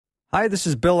Hi, this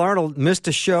is Bill Arnold. Missed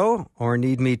a show or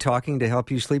need me talking to help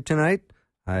you sleep tonight?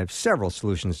 I have several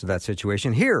solutions to that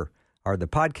situation. Here are the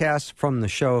podcasts from the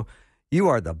show. You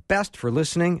are the best for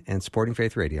listening and supporting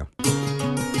Faith Radio.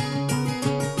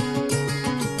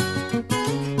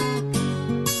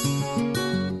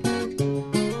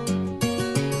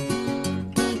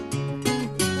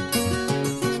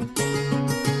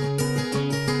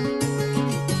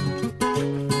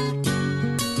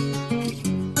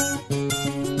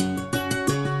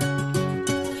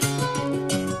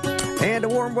 And a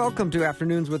warm welcome to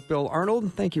Afternoons with Bill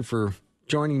Arnold. Thank you for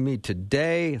joining me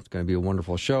today. It's going to be a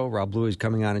wonderful show. Rob Bluey is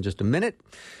coming on in just a minute.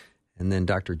 And then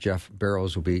Dr. Jeff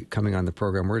Barrows will be coming on the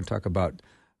program. We're going to talk about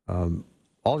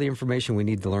all the information we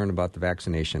need to learn about the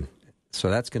vaccination.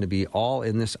 So that's going to be all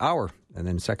in this hour. And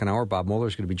then second hour, Bob Moeller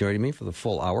is going to be joining me for the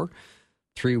full hour.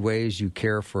 3 ways you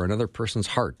care for another person's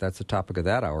heart. That's the topic of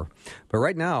that hour. But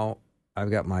right now,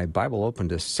 I've got my Bible open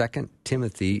to 2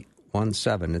 Timothy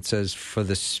 1:7. It says, "For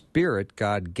the Spirit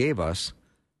God gave us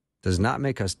does not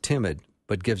make us timid,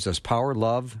 but gives us power,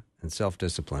 love, and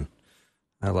self-discipline."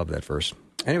 I love that verse.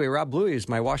 Anyway, Rob Bluey is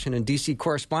my Washington, D.C.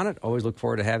 correspondent. Always look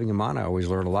forward to having him on. I always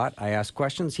learn a lot. I ask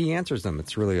questions. He answers them.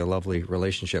 It's really a lovely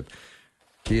relationship.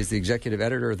 He is the executive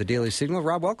editor of the Daily Signal.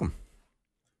 Rob, welcome.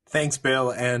 Thanks,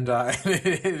 Bill, and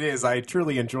it is. I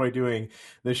truly enjoy doing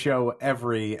the show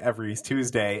every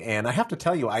Tuesday, and I have to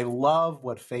tell you, I love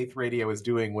what Faith Radio is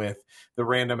doing with the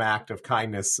random act of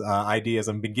kindness ideas.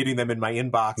 I've been getting them in my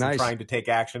inbox and trying to take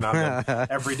action on them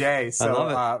every day. So I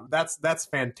love it. That's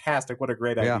fantastic. What a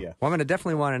great idea. Well, I'm going to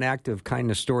definitely want an act of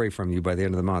kindness story from you by the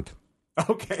end of the month.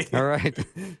 Okay. All right.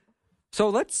 So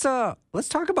let's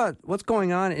talk about what's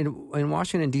going on in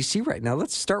Washington, D.C. right now.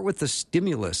 Let's start with the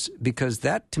stimulus, because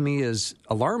that to me is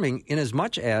alarming in as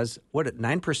much as,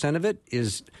 9% of it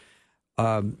is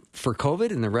for COVID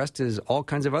and the rest is all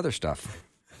kinds of other stuff.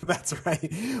 That's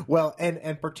right. Well,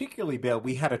 and particularly, Bill,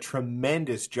 we had a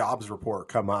tremendous jobs report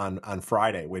come on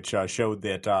Friday, which showed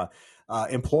that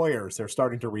employers are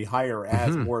starting to rehire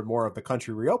as more and more of the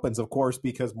country reopens, of course,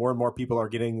 because more and more people are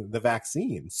getting the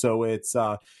vaccine. So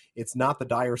it's not the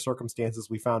dire circumstances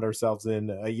we found ourselves in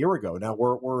a year ago. Now,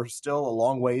 we're still a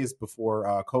long ways before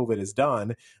COVID is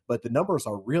done, but the numbers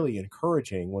are really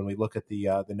encouraging when we look at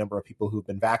the number of people who've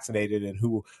been vaccinated and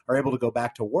who are able to go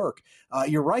back to work.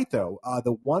 You're right, though.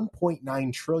 The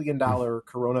 $1.9 trillion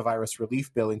coronavirus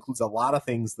relief bill includes a lot of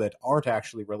things that aren't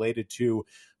actually related to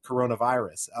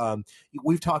coronavirus.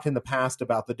 We've talked in the past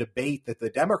about the debate that the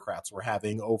Democrats were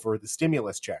having over the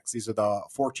stimulus checks. These are the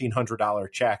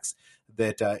 $1,400 checks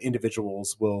that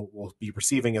individuals will be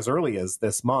receiving as early as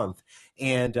this month.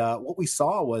 And what we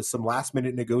saw was some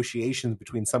last-minute negotiations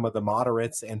between some of the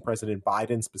moderates and President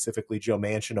Biden, specifically Joe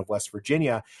Manchin of West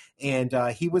Virginia. And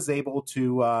he was able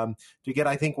to get,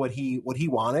 I think, what he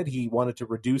wanted. He wanted to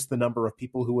reduce the number of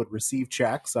people who would receive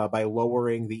checks by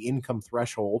lowering the income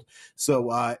threshold.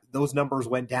 So those numbers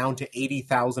went down to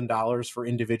 $80,000 for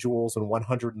individuals and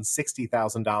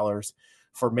 $160,000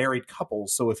 for married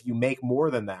couples. So if you make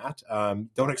more than that,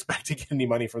 don't expect to get any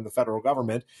money from the federal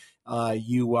government.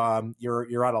 You're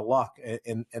out of luck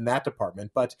in that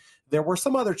department. But there were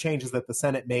some other changes that the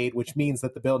Senate made, which means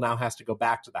that the bill now has to go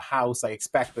back to the House. I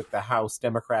expect that the House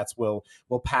Democrats will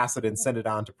pass it and send it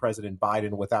on to President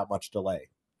Biden without much delay.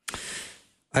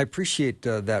 I appreciate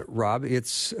that, Rob.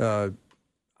 It's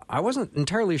I wasn't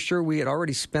entirely sure we had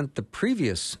already spent the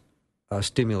previous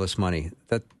stimulus money,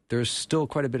 that there's still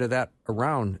quite a bit of that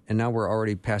around, and now we're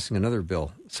already passing another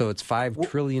bill. So it's $5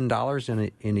 trillion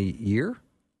in a year?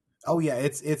 Oh, yeah,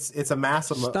 it's a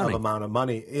massive amount of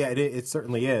money. Yeah, it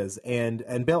certainly is. And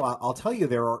Bill, I'll tell you,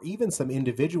 there are even some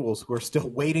individuals who are still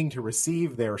waiting to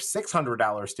receive their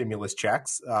 $600 stimulus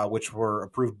checks, which were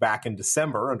approved back in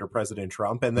December under President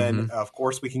Trump. And then, of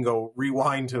course, we can go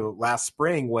rewind to last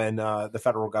spring when the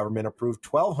federal government approved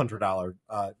 $1,200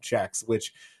 checks,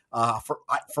 which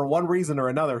for one reason or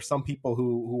another, some people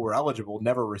who were eligible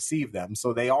never received them.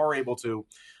 So they are able to,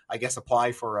 I guess,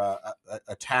 apply for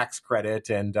a tax credit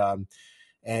and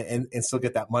still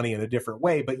get that money in a different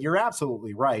way. But you're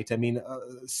absolutely right. I mean,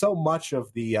 so much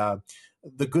of the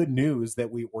good news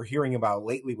that we're hearing about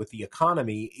lately with the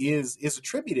economy is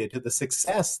attributed to the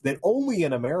success that only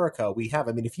in America we have.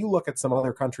 I mean, if you look at some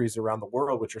other countries around the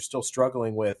world which are still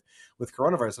struggling with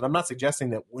coronavirus, and I'm not suggesting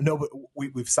that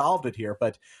we've solved it here,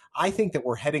 but I think that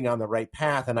we're heading on the right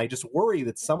path. And I just worry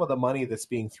that some of the money that's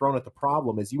being thrown at the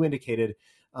problem, as you indicated,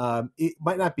 it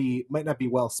might not be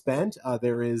well spent.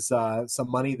 There is some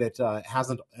money that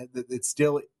it's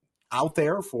still out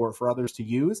there for others to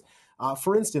use.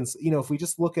 For instance, if we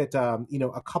just look at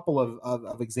a couple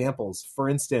of examples. For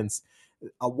instance,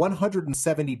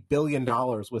 $170 billion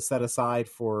was set aside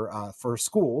for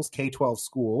schools, K-12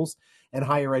 schools, and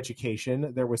higher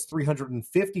education. There was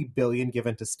 $350 billion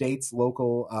given to states,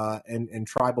 local, and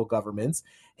tribal governments.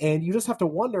 And you just have to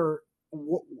wonder,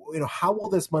 how will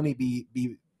this money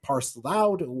be parceled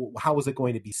out? How is it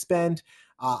going to be spent?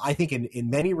 I think in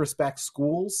many respects,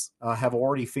 schools have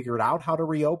already figured out how to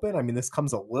reopen. I mean, this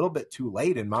comes a little bit too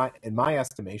late in my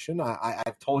estimation.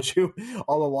 I've told you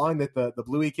all along that the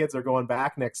Bluey kids are going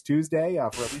back next Tuesday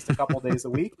for at least a couple days a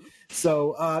week.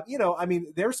 So, I mean,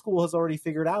 their school has already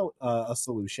figured out a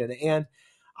solution. And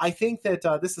I think that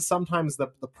this is sometimes the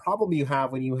problem you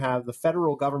have when you have the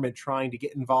federal government trying to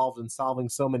get involved in solving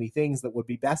so many things that would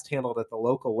be best handled at the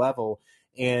local level.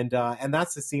 And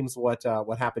that's, it seems, what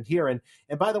happened here. And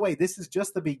by the way, this is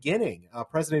just the beginning.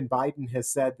 President Biden has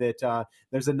said that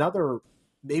there's another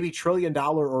maybe $1 trillion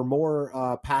or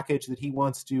more package that he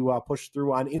wants to push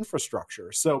through on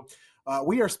infrastructure. So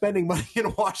we are spending money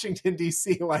in Washington,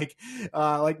 D.C. like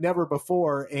never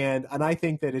before. And I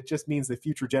think that it just means that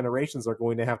future generations are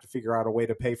going to have to figure out a way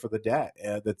to pay for the debt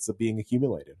that's being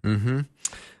accumulated. Mm-hmm.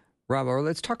 Rob,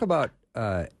 let's talk about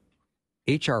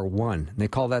H.R. 1. They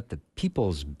call that the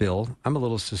People's Bill. I'm a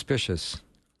little suspicious.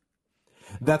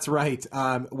 That's right.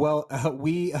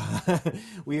 We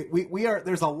are.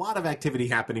 There's a lot of activity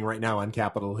happening right now on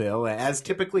Capitol Hill, as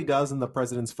typically does in the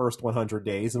president's first 100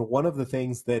 days. And one of the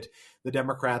things that the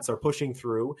Democrats are pushing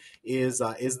through is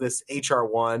this H.R.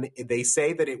 1. They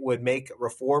say that it would make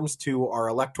reforms to our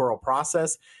electoral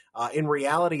process. In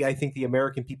reality, I think the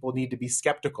American people need to be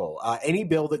skeptical. Any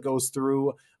bill that goes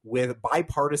through with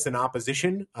bipartisan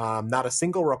opposition, not a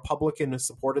single Republican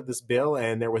supported this bill,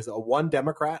 and there was one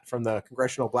Democrat from the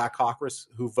Congressional Black Caucus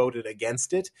who voted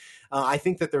against it. I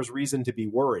think that there's reason to be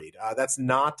worried. That's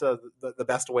not the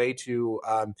best way to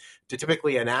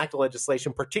typically enact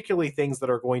legislation, particularly things that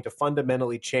are going to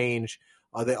fundamentally change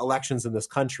the elections in this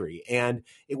country. And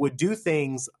it would do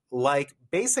things like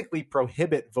basically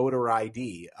prohibit voter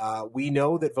ID. We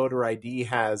know that voter ID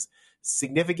has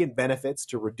significant benefits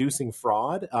to reducing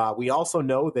fraud. We also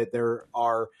know that there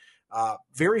are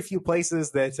very few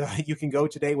places that you can go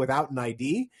today without an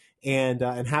ID. And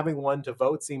having one to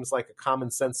vote seems like a common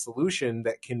sense solution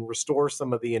that can restore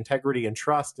some of the integrity and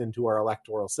trust into our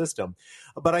electoral system.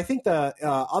 But I think the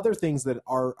other things that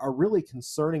are really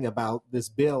concerning about this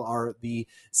bill are the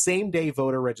same day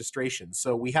voter registration.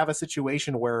 So we have a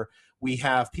situation where we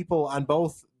have people on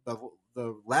both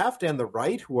the left and the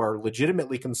right who are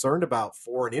legitimately concerned about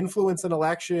foreign influence in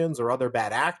elections or other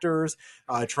bad actors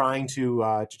trying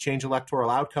to change electoral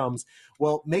outcomes.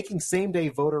 Well, making same day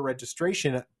voter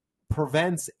registration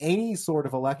prevents any sort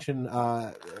of election,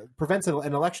 prevents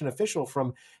an election official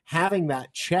from having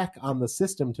that check on the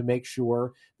system to make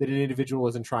sure that an individual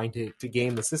isn't trying to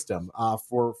game the system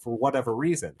for whatever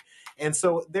reason. And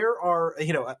so there are,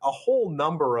 a whole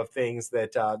number of things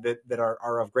that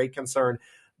are of great concern.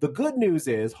 The good news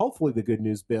is, hopefully the good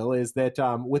news, Bill, is that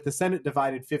with the Senate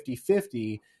divided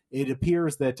 50-50, it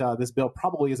appears that this bill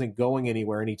probably isn't going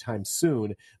anywhere anytime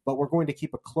soon, but we're going to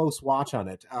keep a close watch on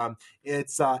it.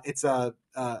 It's a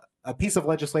piece of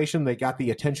legislation that got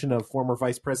the attention of former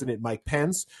Vice President Mike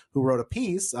Pence, who wrote a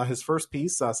piece, his first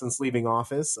piece since leaving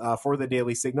office, for the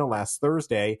Daily Signal last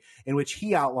Thursday, in which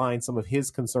he outlined some of his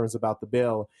concerns about the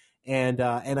bill. And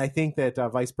I think that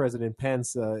Vice President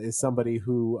Pence is somebody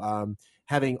who,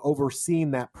 having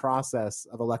overseen that process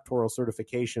of electoral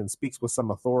certification, speaks with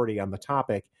some authority on the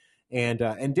topic,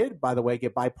 and did, by the way,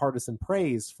 get bipartisan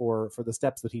praise for the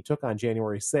steps that he took on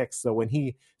January 6th. So when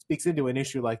he speaks into an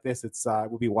issue like this, it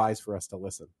would be wise for us to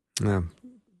listen. Yeah,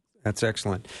 that's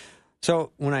excellent.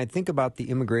 So when I think about the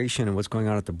immigration and what's going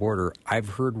on at the border, I've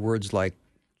heard words like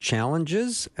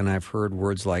challenges and I've heard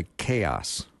words like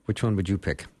chaos. Which one would you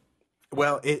pick?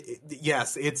 Well,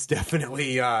 yes, it's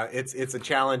definitely it's a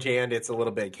challenge and it's a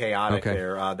little bit chaotic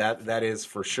there. That is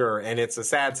for sure, and it's a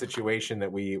sad situation that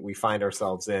we find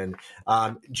ourselves in.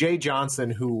 Jay Johnson,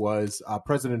 who was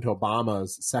President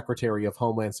Obama's Secretary of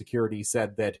Homeland Security,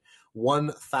 said that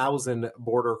 1,000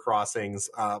 border crossings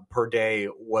per day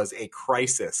was a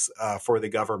crisis for the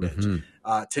government.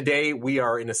 Mm-hmm. Today, we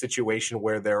are in a situation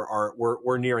where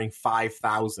we're nearing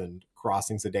 5,000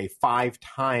 crossings a day, 5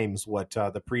 times what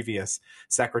the previous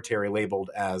secretary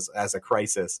labeled as a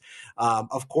crisis.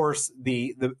 Of course,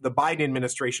 the Biden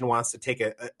administration wants to take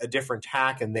a different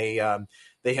tack, and they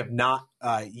They have not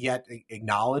yet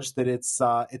acknowledged that it's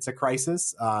a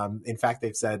crisis. In fact,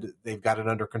 they've said they've got it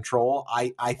under control.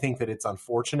 I think that it's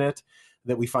unfortunate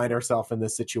that we find ourselves in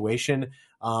this situation,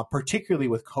 particularly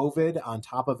with COVID on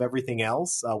top of everything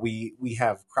else. We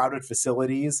have crowded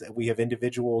facilities. We have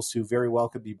individuals who very well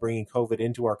could be bringing COVID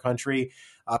into our country,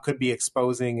 could be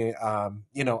exposing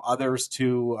others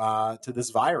to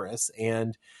this virus,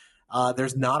 and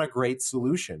there's not a great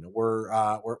solution.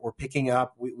 We're picking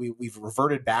up. We've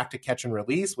reverted back to catch and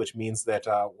release, which means that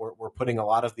we're putting a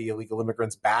lot of the illegal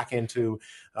immigrants back into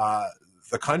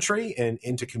the country and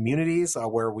into communities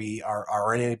where we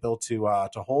are unable to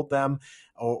hold them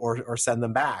or send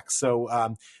them back.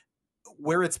 So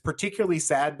where it's particularly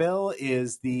sad, Bill,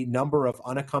 is the number of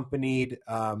unaccompanied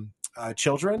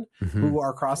children who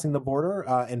are crossing the border.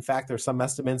 In fact, there's some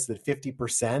estimates that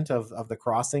 50% of the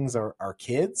crossings are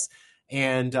kids,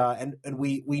 and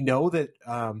we know that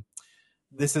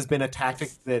this has been a tactic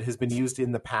that has been used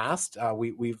in the past.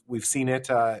 We've seen it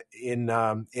in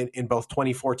both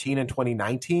 2014 and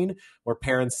 2019, where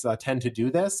parents tend to do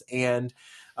this, and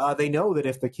they know that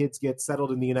if the kids get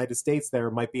settled in the United States, there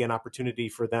might be an opportunity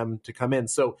for them to come in.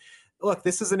 So, look,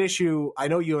 this is an issue. I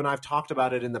know you and I've talked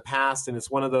about it in the past, and it's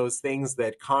one of those things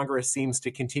that Congress seems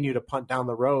to continue to punt down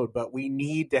the road, but we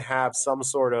need to have some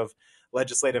sort of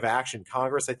legislative action.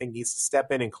 Congress, I think, needs to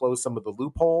step in and close some of the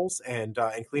loopholes and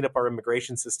clean up our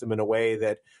immigration system in a way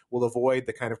that will avoid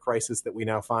the kind of crisis that we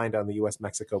now find on the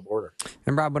U.S.-Mexico border.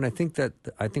 And Robin, I think the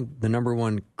number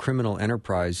one criminal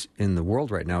enterprise in the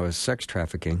world right now is sex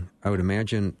trafficking. I would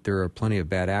imagine there are plenty of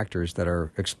bad actors that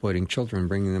are exploiting children,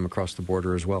 bringing them across the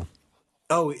border as well.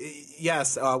 Oh,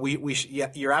 yes.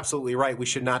 You're absolutely right. We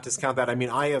should not discount that. I mean,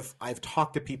 I've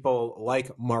talked to people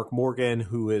like Mark Morgan,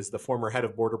 who is the former head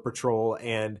of Border Patrol,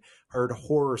 and heard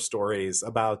horror stories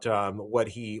about what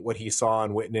he saw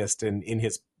and witnessed in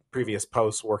his previous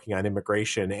posts working on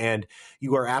immigration. And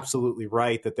you are absolutely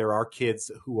right that there are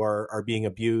kids who are being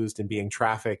abused and being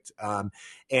trafficked.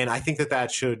 And I think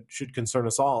that should concern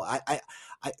us all.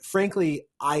 Frankly,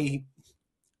 I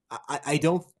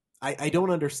don't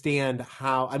understand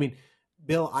how. I mean,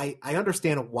 Bill, I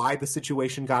understand why the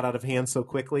situation got out of hand so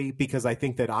quickly, because I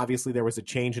think that obviously there was a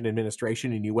change in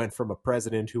administration, and you went from a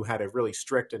president who had a really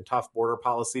strict and tough border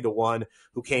policy to one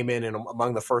who came in, and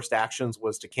among the first actions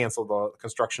was to cancel the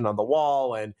construction on the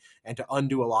wall and to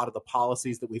undo a lot of the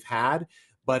policies that we've had.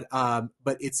 But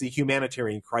it's a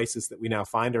humanitarian crisis that we now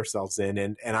find ourselves in,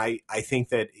 and I think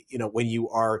that when you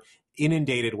are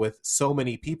inundated with so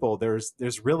many people, there's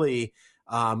really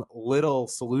little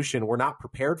solution. We're not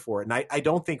prepared for it. And I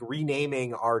don't think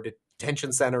renaming our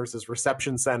detention centers as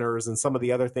reception centers and some of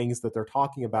the other things that they're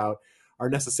talking about are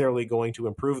necessarily going to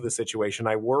improve the situation.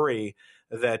 I worry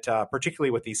that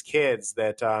particularly with these kids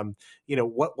that,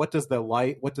 what does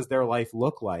their life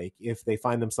look like if they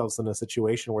find themselves in a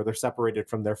situation where they're separated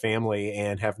from their family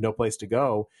and have no place to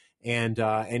go, and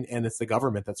it's the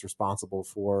government that's responsible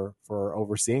for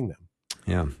overseeing them.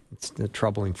 Yeah, it's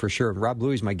troubling for sure. Rob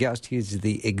Louie is my guest. He's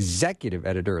the executive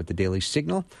editor at the Daily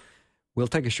Signal. We'll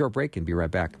take a short break and be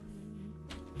right back.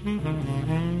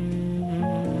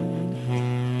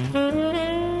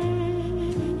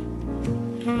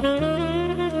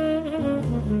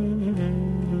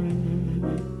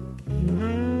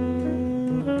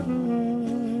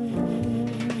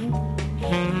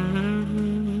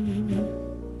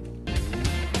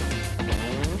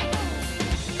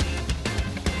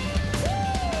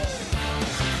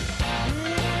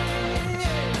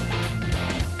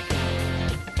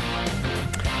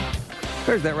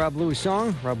 There's that Rob Louie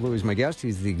song. Rob Louie is my guest.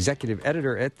 He's the executive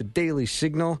editor at the Daily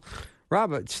Signal.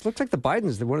 Rob, it looks like the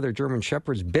Bidens, one of their German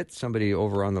Shepherds, bit somebody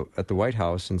over at the White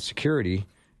House in security,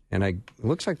 and it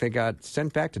looks like they got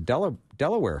sent back to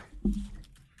Delaware.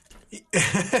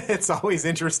 It's always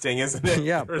interesting, isn't it?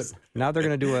 Yeah, but now they're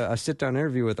going to do a sit-down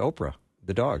interview with Oprah,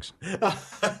 the dogs.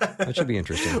 That should be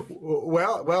interesting.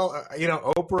 Well,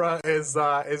 Oprah is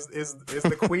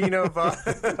the queen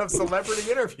of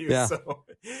celebrity interviews. Yeah. So,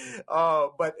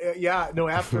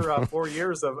 after 4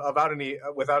 years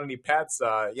without any pets,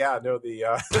 the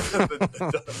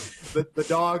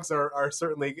dogs are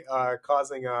certainly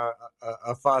causing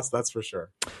a fuss. That's for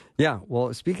sure. Yeah.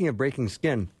 Well, speaking of breaking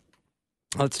skin,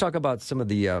 let's talk about some of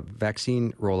the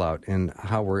vaccine rollout and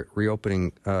how we're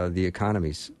reopening the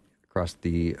economies across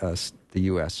the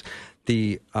U.S.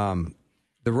 The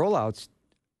rollouts,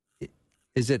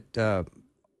 is it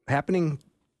happening,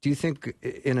 do you think,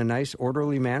 in a nice,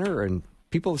 orderly manner? And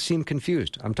people seem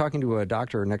confused. I'm talking to a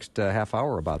doctor next half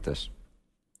hour about this.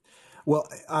 Well,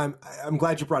 I'm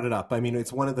glad you brought it up. I mean,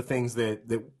 it's one of the things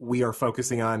that we are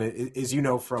focusing on. As you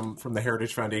know from the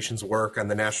Heritage Foundation's work on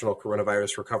the National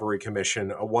Coronavirus Recovery Commission,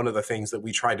 one of the things that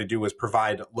we try to do is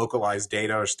provide localized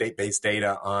data or state-based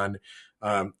data on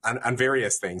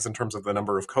various things in terms of the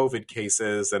number of COVID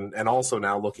cases and also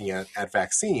now looking at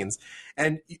vaccines.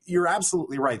 And you're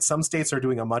absolutely right. Some states are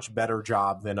doing a much better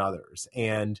job than others.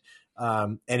 And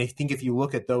I think if you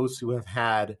look at those who have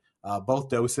had both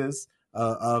doses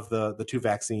of the two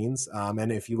vaccines,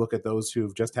 and if you look at those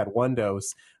who've just had one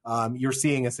dose, you're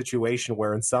seeing a situation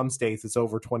where in some states it's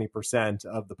over 20%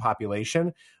 of the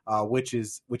population, which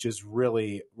is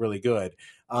really, really good.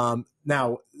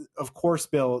 Now, of course,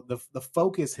 Bill, the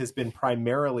focus has been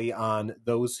primarily on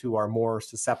those who are more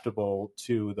susceptible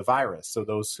to the virus. So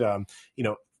those,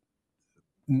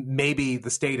 maybe the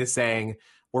state is saying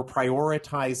we're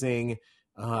prioritizing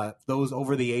those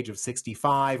over the age of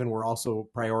 65, and we're also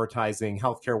prioritizing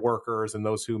healthcare workers and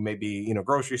those who may be,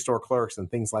 grocery store clerks and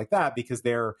things like that, because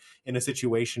they're in a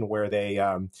situation where they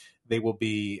will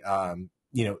be,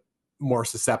 more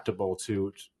susceptible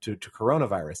to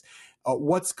coronavirus.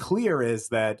 What's clear is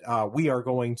that we are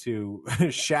going to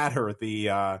shatter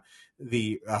the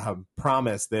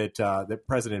promise that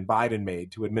President Biden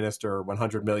made to administer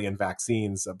 100 million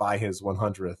vaccines by his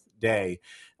 100th day,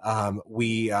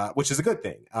 which is a good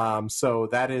thing. So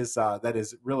that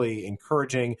is really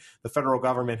encouraging. The federal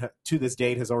government to this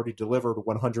date has already delivered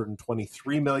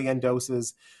 123 million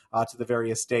doses to the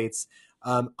various states.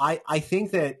 I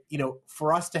think that,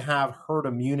 for us to have herd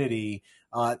immunity,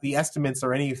 the estimates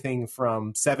are anything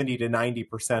from 70 to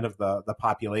 90% of the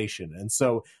population. And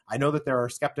so I know that there are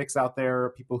skeptics out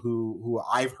there, people who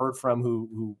I've heard from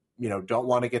who don't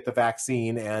want to get the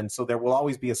vaccine. And so there will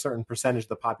always be a certain percentage of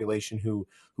the population who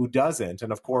doesn't.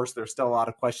 And of course, there's still a lot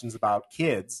of questions about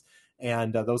kids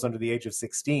and those under the age of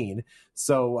 16.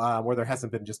 So where there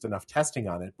hasn't been just enough testing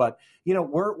on it. But,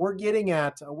 we're getting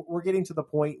to the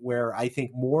point where I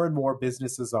think more and more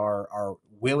businesses are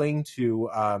willing to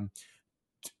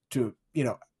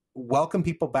welcome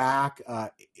people back.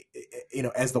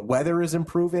 As the weather is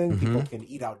improving, people can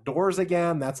eat outdoors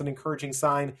again. That's an encouraging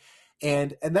sign.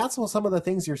 And that's some of the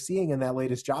things you're seeing in that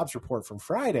latest jobs report from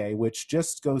Friday, which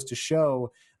just goes to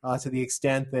show to the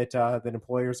extent that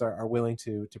employers are willing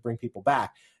to bring people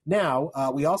back. Now,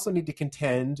 we also need to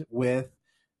contend with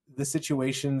the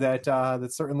situation that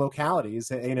certain localities,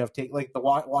 take like the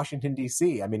Washington,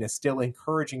 D.C., is still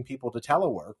encouraging people to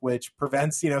telework, which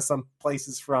prevents, some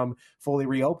places from fully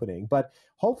reopening. But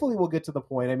hopefully we'll get to the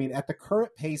point. At the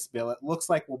current pace, Bill, it looks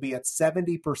like we'll be at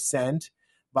 70%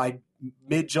 by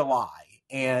mid-July.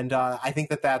 And I think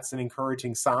that's an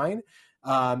encouraging sign.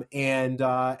 And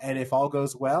if all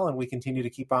goes well and we continue to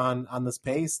keep on this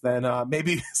pace, then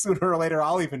maybe sooner or later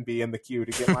I'll even be in the queue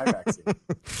to get my vaccine.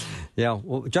 Yeah.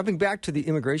 Well, jumping back to the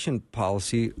immigration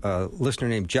policy, a listener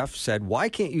named Jeff said, why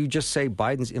can't you just say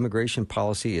Biden's immigration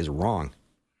policy is wrong?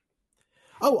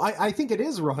 Oh, I think it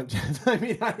is wrong. I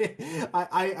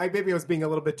maybe I was being a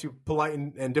little bit too polite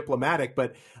and diplomatic,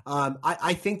 but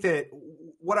I think that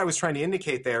what I was trying to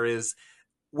indicate there is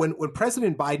when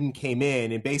President Biden came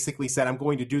in and basically said, I'm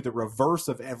going to do the reverse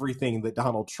of everything that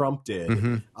Donald Trump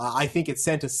did, I think it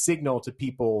sent a signal to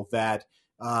people that,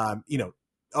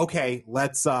 okay,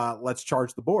 let's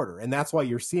charge the border. And that's why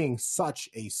you're seeing such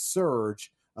a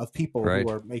surge of people who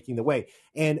are making the way.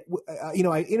 And,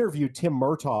 I interviewed Tim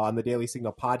Murtaugh on the Daily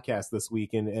Signal podcast this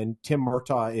week, and Tim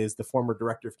Murtaugh is the former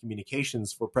director of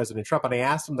communications for President Trump. And I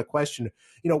asked him the question,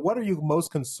 what are you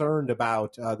most concerned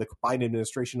about the Biden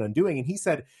administration undoing? And he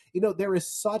said, there is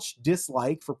such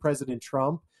dislike for President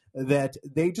Trump that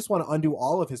they just want to undo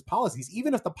all of his policies,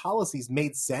 even if the policies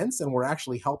made sense and were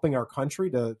actually helping our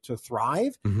country to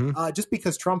thrive. Just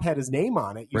because Trump had his name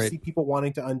on it, you see people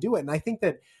wanting to undo it. And I think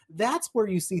that's where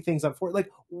you see things unfortunately.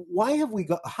 Like,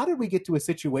 how did we get to a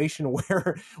situation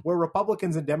where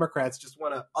Republicans and Democrats just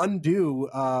want to undo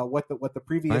what the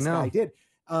previous guy did?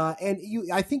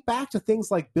 I think back to things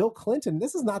like Bill Clinton.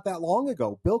 This is not that long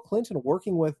ago. Bill Clinton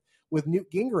working with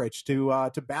Newt Gingrich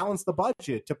to balance the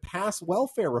budget, to pass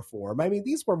welfare reform.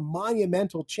 These were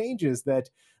monumental changes that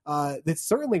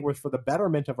certainly were for the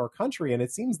betterment of our country. And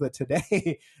it seems that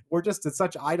today we're just at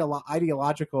such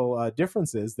ideological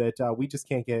differences that we just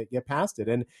can't get past it.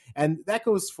 And that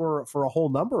goes for a whole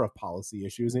number of policy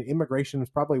issues. And immigration is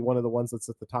probably one of the ones that's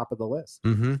at the top of the list.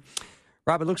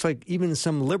 Rob, it looks like even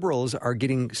some liberals are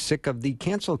getting sick of the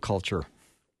cancel culture.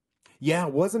 Yeah,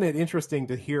 wasn't it interesting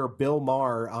to hear Bill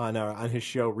Maher on his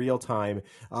show Real Time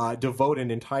devote an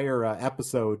entire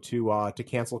episode to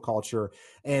cancel culture?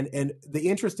 And the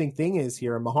interesting thing is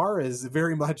here, Maher is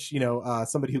very much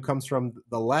somebody who comes from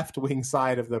the left wing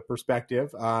side of the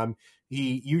perspective.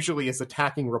 He usually is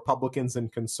attacking Republicans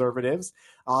and conservatives,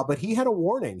 but he had a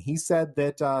warning. He said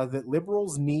that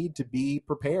liberals need to be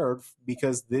prepared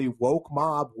because the woke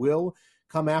mob will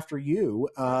come after you,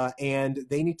 and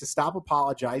they need to stop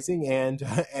apologizing.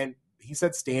 And he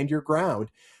said, stand your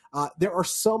ground. There are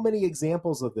so many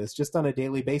examples of this just on a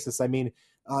daily basis. I mean,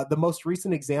 the most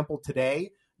recent example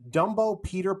today, Dumbo,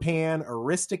 Peter Pan,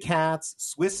 Aristocats,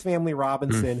 Swiss Family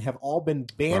Robinson have all been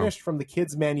banished from the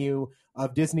kids menu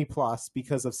of Disney Plus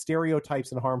because of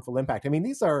stereotypes and harmful impact. I mean,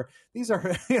 these are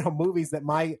movies that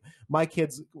my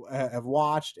kids have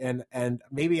watched, and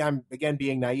maybe I'm again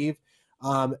being naive.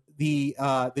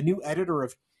 The new editor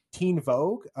of Teen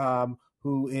Vogue,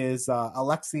 who is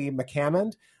Alexi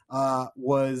McCammond,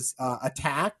 was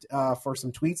attacked for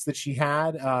some tweets that she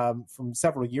had from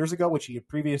several years ago, which she had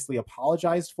previously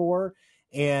apologized for.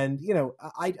 And,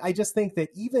 I just think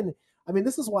that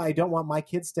this is why I don't want my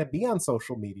kids to be on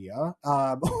social media.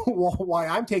 Why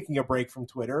I'm taking a break from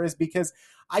Twitter is because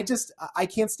I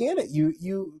can't stand it.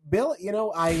 You, Bill,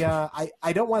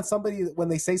 I don't want somebody when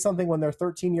they say something when they're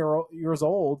 13 years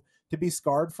old to be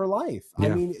scarred for life. Yeah,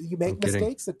 I mean, you make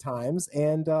mistakes at times,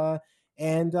 and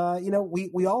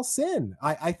we all sin.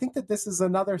 I think that this is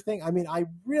another thing. I mean, I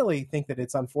really think that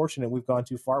it's unfortunate we've gone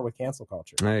too far with cancel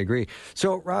culture. I agree.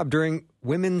 So, Rob, during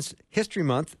Women's History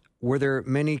Month, were there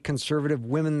many conservative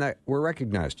women that were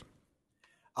recognized?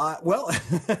 Well,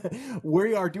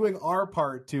 we are doing our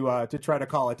part to try to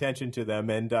call attention to them,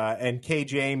 and Kay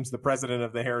James, the president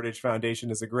of the Heritage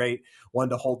Foundation, is a great one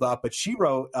to hold up. But she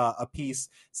wrote a piece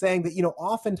saying that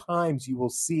oftentimes you will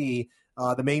see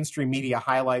the mainstream media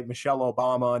highlight Michelle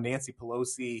Obama, Nancy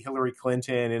Pelosi, Hillary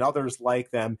Clinton, and others like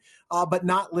them, but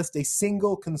not list a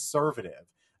single conservative.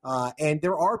 And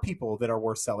there are people that are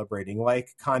worth celebrating,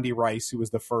 like Condi Rice, who was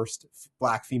the first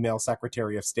Black female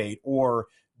Secretary of State, or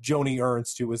Joni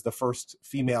Ernst, who was the first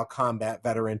female combat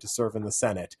veteran to serve in the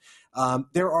Senate.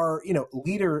 There are,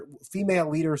 female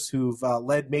leaders who've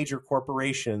led major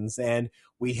corporations, and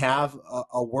we have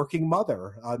a working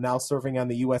mother now serving on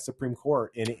the U.S. Supreme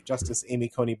Court in Justice Amy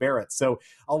Coney Barrett. So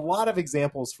a lot of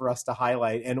examples for us to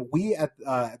highlight, and we at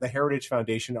the Heritage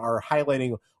Foundation are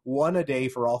highlighting one a day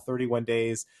for all 31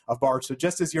 days of March. So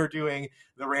just as you're doing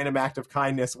the random act of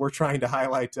kindness, we're trying to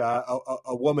highlight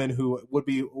a woman who would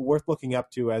be worth looking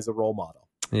up to as a role model.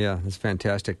 Yeah, that's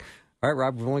fantastic. All right,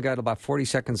 Rob, we've only got about 40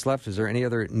 seconds left. Is there any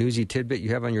other newsy tidbit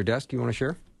you have on your desk you want to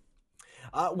share?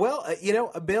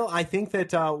 Bill, I think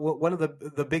that one of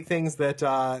the big things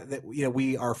that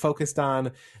we are focused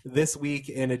on this week,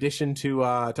 in addition to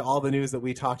all the news that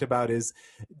we talked about, is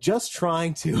just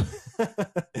trying to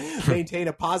maintain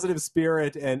a positive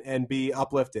spirit and be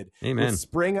uplifted. Amen.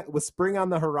 With spring on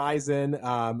the horizon,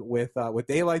 with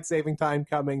daylight saving time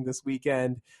coming this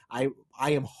weekend, I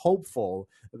am hopeful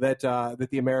that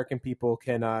the American people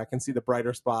can see the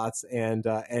brighter spots and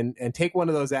take one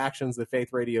of those actions that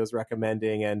Faith Radio is recommending,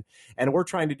 and we're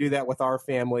trying to do that with our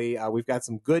family. We've got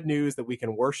some good news that we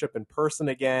can worship in person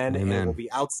again. Amen. And we'll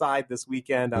be outside this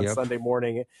weekend on Sunday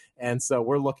morning, and so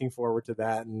we're looking forward to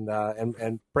that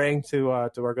and praying to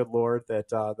our good Lord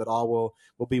that all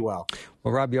will be well.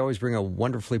 Well, Rob, you always bring a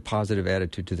wonderfully positive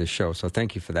attitude to the show, so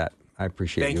thank you for that. I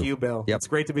appreciate it. Thank you, Bill. Yep. It's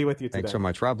great to be with you today. Thanks so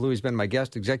much. Rob Louie has been my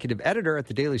guest, executive editor at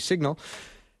the Daily Signal.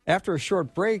 After a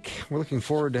short break, we're looking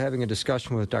forward to having a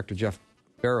discussion with Dr. Jeff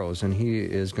Barrows, and he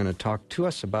is going to talk to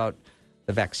us about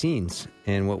the vaccines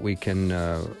and what we can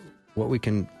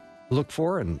look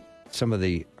for, and some of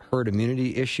the herd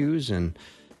immunity issues and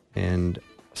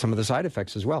some of the side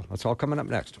effects as well. That's all coming up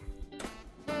next.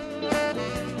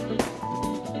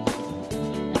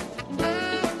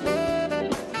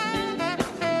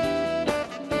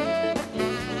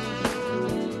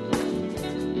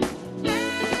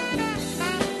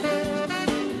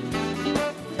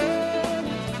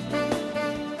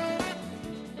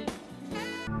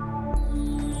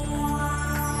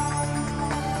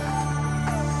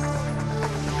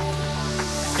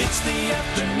 It's the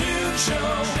afternoon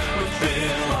show with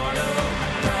Bill Arnold.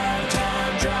 Prime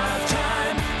time, drive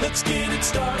time. Let's get it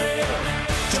started.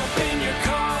 Jump in your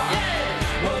car.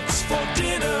 Yeah. What's for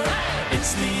dinner? Hey.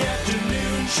 It's the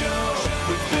afternoon show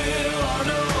with Bill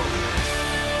Arnold.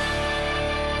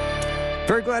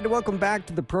 Very glad to welcome back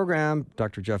to the program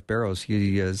Dr. Jeff Barrows.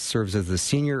 He serves as the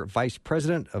Senior Vice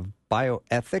President of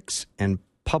Bioethics and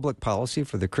Public Policy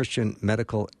for the Christian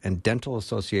Medical and Dental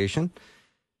Association.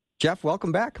 Jeff,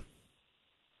 welcome back.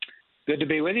 Good to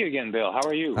be with you again, Bill. How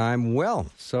are you? I'm well.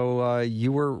 So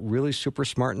you were really super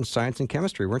smart in science and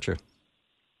chemistry, weren't you?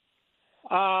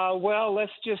 Well,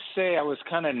 let's just say I was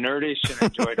kind of nerdish and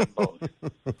enjoyed them both.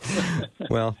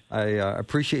 Well, I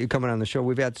appreciate you coming on the show.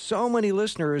 We've had so many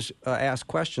listeners ask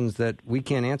questions that we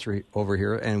can't answer over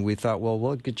here, and we thought, well,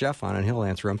 we'll get Jeff on and he'll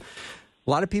answer them.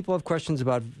 A lot of people have questions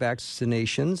about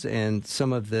vaccinations and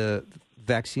some of the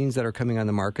vaccines that are coming on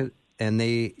the market, and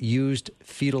they used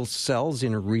fetal cells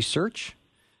in research,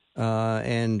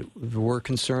 and we're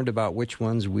concerned about which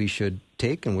ones we should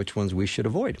take and which ones we should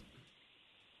avoid.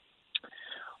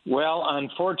 Well,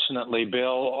 unfortunately, Bill,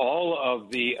 all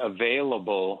of the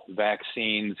available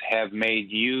vaccines have made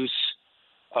use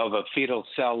of a fetal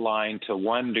cell line to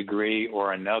one degree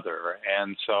or another.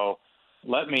 And so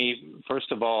let me,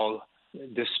 first of all,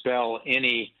 dispel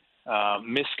any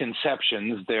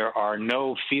misconceptions. There are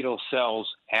no fetal cells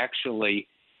actually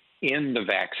in the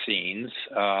vaccines.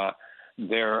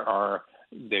 There are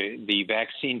the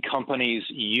vaccine companies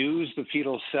use the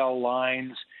fetal cell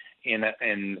lines in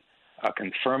a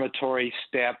confirmatory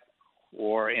step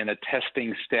or in a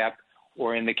testing step,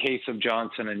 or in the case of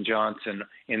Johnson & Johnson,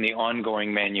 in the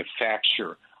ongoing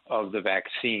manufacture of the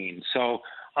vaccine. So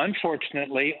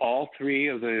unfortunately, all three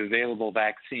of the available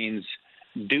vaccines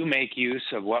do make use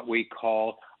of what we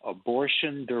call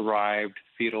abortion-derived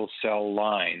fetal cell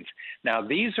lines. Now,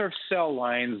 these are cell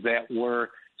lines that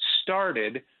were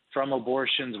started from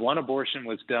abortions. One abortion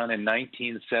was done in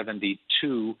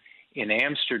 1972 in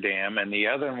Amsterdam, and the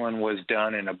other one was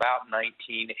done in about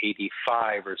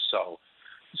 1985 or so.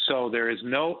 So there is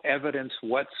no evidence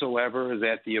whatsoever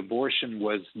that the abortion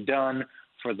was done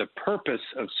for the purpose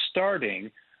of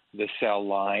starting the cell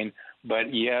line.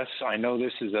 But yes, I know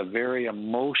this is a very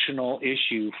emotional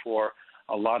issue for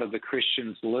a lot of the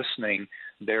Christians listening.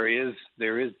 There is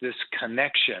this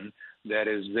connection that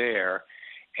is there.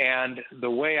 And the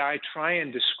way I try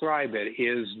and describe it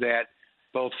is that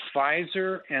both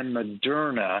Pfizer and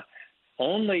Moderna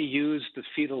only use the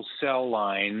fetal cell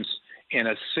lines in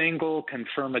a single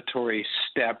confirmatory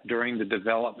step during the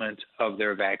development of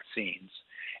their vaccines.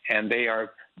 And they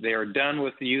are done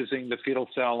with using the fetal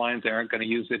cell lines. They aren't going to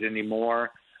use it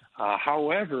anymore.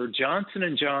 However,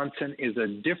 Johnson & Johnson is a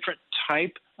different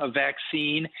type of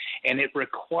vaccine, and it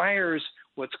requires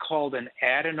what's called an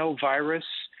adenovirus,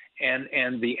 and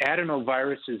the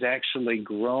adenovirus is actually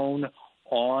grown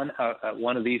on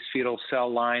one of these fetal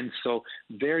cell lines. So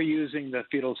they're using the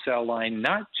fetal cell line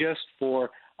not just for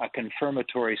a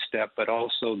confirmatory step, but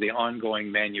also the ongoing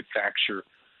manufacture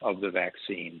of the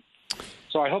vaccine.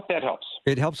 So I hope that helps.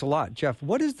 It helps a lot. Jeff,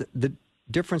 what is the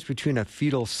difference between a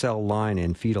fetal cell line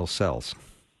and fetal cells?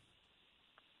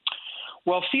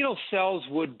 Well, fetal cells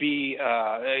would be,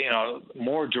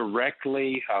 more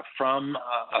directly from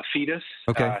a fetus.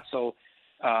 Okay.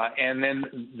 And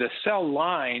then the cell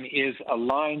line is a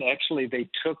line. Actually, they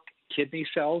took kidney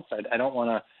cells. I don't want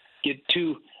to get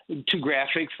too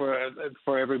graphic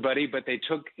for everybody, but they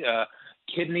took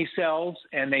kidney cells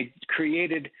and they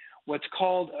created what's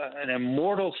called an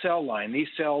immortal cell line. These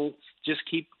cells just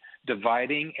keep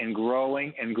dividing and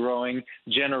growing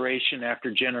generation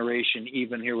after generation.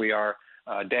 Even here we are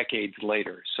decades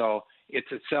later. So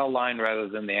it's a cell line rather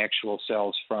than the actual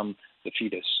cells from the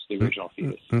fetus, the original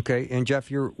fetus. Okay. And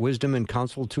Jeff, your wisdom and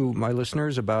counsel to my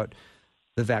listeners about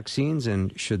the vaccines,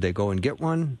 and should they go and get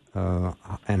one,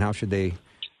 and how should they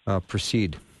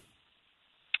proceed?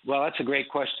 Well, that's a great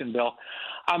question, Bill.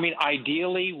 I mean,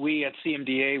 ideally, we at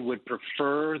CMDA would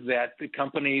prefer that the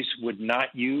companies would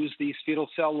not use these fetal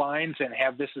cell lines and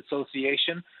have this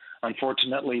association.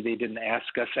 Unfortunately, they didn't ask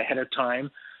us ahead of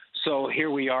time. So here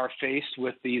we are faced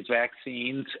with these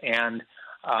vaccines and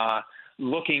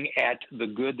looking at the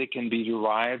good that can be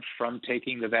derived from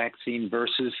taking the vaccine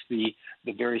versus the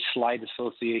very slight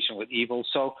association with evil.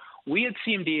 So we at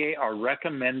CMDA are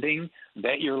recommending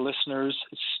that your listeners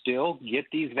still get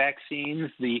these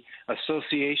vaccines. The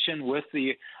association with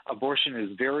the abortion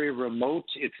is very remote.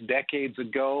 It's decades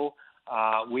ago.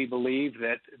 We believe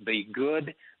that the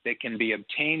good that can be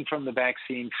obtained from the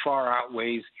vaccine far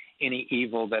outweighs any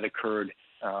evil that occurred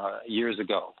years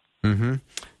ago. Mm-hmm.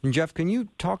 And Jeff, can you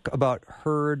talk about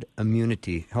herd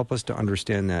immunity? Help us to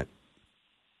understand that.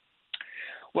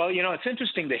 Well, it's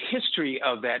interesting. The history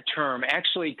of that term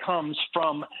actually comes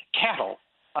from cattle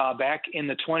back in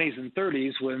the 20s and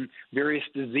 30s when various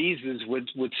diseases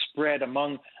would spread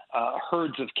among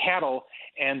herds of cattle,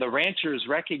 and the ranchers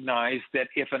recognized that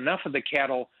if enough of the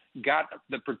cattle got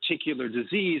the particular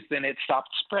disease, then it stopped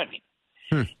spreading.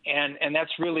 And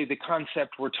that's really the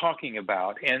concept we're talking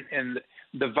about. And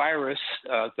the virus,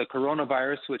 the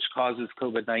coronavirus, which causes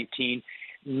COVID-19,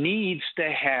 needs to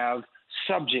have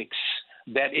subjects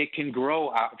that it can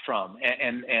grow out from,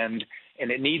 and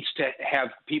it needs to have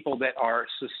people that are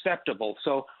susceptible.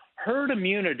 So herd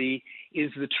immunity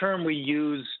is the term we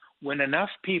use when enough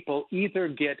people either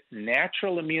get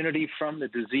natural immunity from the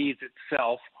disease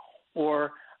itself,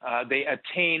 or they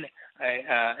attain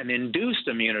an induced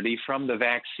immunity from the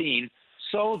vaccine,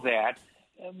 so that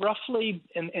roughly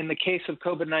in the case of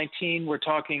COVID-19, we're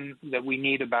talking that we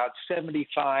need about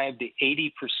 75 to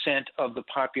 80% of the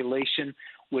population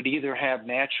would either have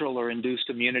natural or induced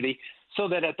immunity, so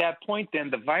that at that point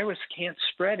then the virus can't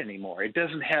spread anymore. It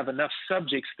doesn't have enough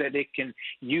subjects that it can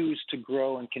use to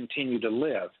grow and continue to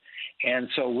live. And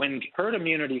so when herd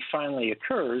immunity finally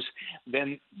occurs,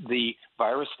 then the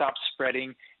virus stops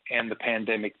spreading and the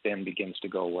pandemic then begins to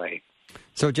go away.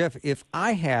 So, Jeff, if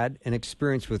I had an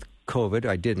experience with COVID,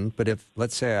 I didn't, but if,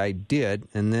 let's say I did,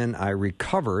 and then I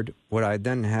recovered, would I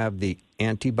then have the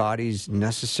antibodies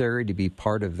necessary to be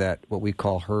part of that, what we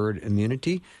call herd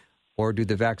immunity? Or do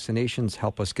the vaccinations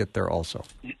help us get there also?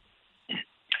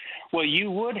 Well,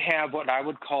 you would have what I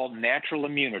would call natural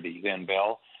immunity then,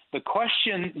 Bill. The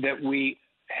question that we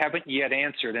haven't yet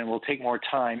answered and will take more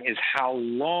time is how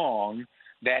long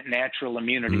that natural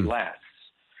immunity lasts.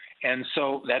 And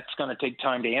so that's going to take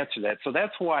time to answer that. So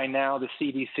that's why now the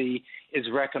CDC is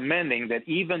recommending that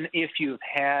even if you've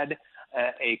had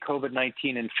a COVID-19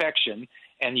 infection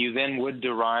and you then would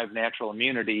derive natural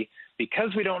immunity, because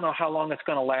we don't know how long it's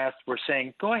going to last, we're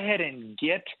saying go ahead and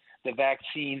get the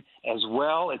vaccine as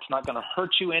well. It's not going to hurt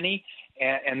you any,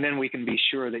 and then we can be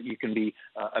sure that you can be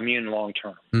immune long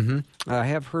term. Mm-hmm. I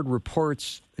have heard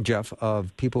reports, Jeff,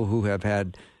 of people who have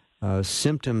had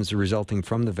symptoms resulting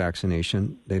from the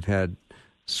vaccination. They've had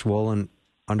swollen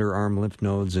underarm lymph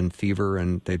nodes and fever,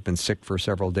 and they've been sick for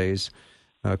several days.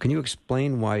 Can you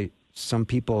explain why some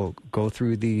people go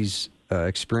through these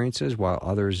experiences while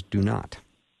others do not?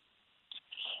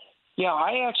 Yeah,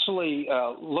 I actually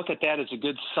look at that as a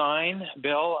good sign,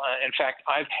 Bill. In fact,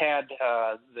 I've had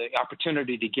the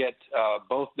opportunity to get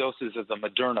both doses of the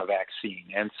Moderna vaccine,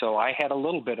 and so I had a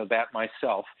little bit of that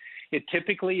myself. It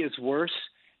typically is worse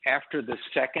after the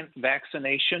second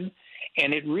vaccination,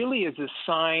 and it really is a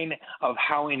sign of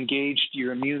how engaged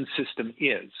your immune system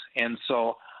is. And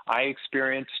so I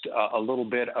experienced a little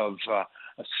bit of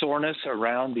soreness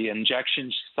around the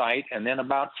injection site, and then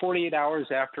about 48 hours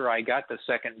after I got the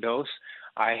second dose,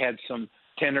 I had some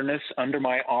tenderness under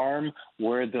my arm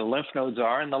where the lymph nodes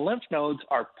are, and the lymph nodes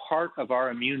are part of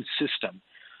our immune system.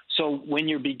 So when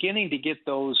you're beginning to get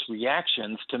those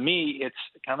reactions, to me, it's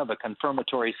kind of a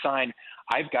confirmatory sign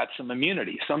I've got some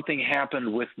immunity. Something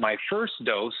happened with my first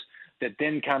dose that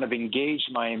then kind of engaged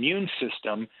my immune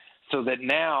system, so that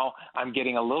now I'm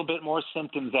getting a little bit more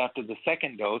symptoms after the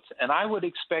second dose. And I would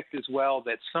expect as well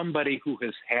that somebody who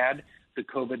has had the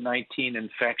COVID-19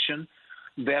 infection,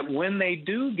 that when they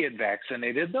do get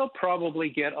vaccinated, they'll probably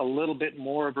get a little bit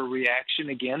more of a reaction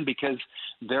again, because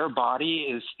their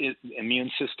body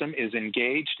immune system is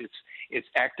engaged. It's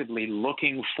actively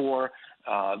looking for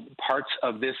parts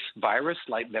of this virus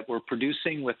like that we're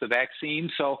producing with the vaccine.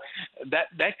 So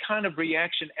that kind of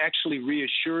reaction actually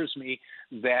reassures me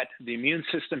that the immune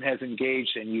system has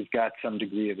engaged and you've got some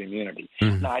degree of immunity.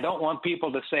 Mm-hmm. Now, I don't want people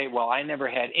to say, well, I never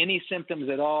had any symptoms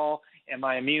at all. Am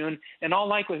I immune? In all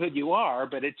likelihood, you are,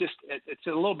 but it's a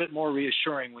little bit more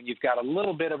reassuring when you've got a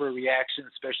little bit of a reaction,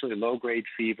 especially low-grade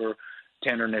fever,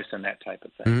 tenderness, and that type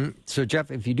of thing. Mm-hmm. So,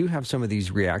 Jeff, if you do have some of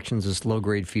these reactions, this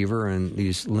low-grade fever and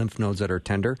these lymph nodes that are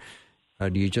tender,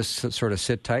 do you just sort of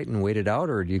sit tight and wait it out,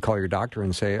 or do you call your doctor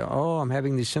and say, oh, I'm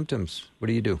having these symptoms? What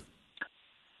do you do?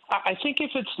 I think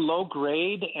if it's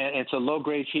low-grade, and it's a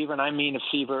low-grade fever, and I mean a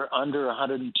fever under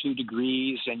 102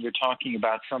 degrees, and you're talking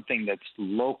about something that's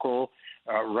local,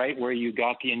 right where you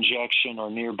got the injection or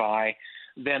nearby,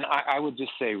 then I would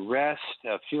just say rest.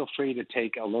 Feel free to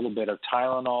take a little bit of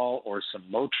Tylenol or some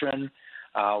Motrin.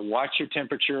 Watch your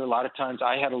temperature. A lot of times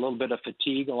I had a little bit of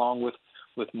fatigue along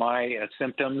with my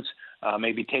symptoms.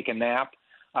 Maybe take a nap.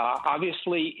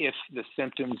 Obviously, if the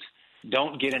symptoms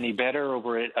don't get any better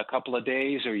over a couple of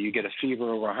days, or you get a fever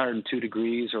over 102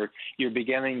 degrees, or you're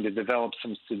beginning to develop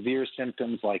some severe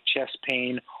symptoms like chest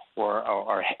pain or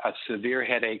a severe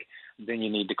headache, then you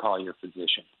need to call your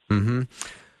physician. Mm-hmm.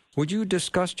 Would you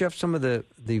discuss, Jeff, some of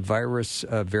the virus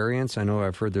variants? I know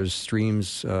I've heard there's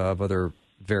streams of other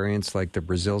variants like the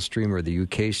Brazil stream or the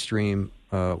UK stream.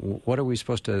 What are we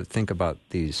supposed to think about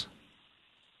these?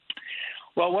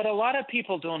 Well, what a lot of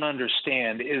people don't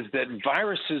understand is that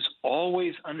viruses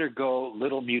always undergo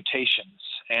little mutations.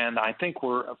 And I think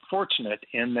we're fortunate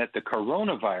in that the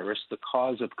coronavirus, the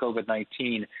cause of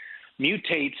COVID-19,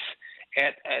 mutates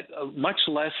at much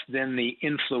less than the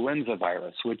influenza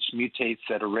virus, which mutates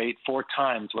at a rate 4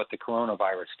 times what the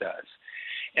coronavirus does.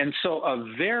 And so a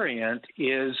variant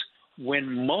is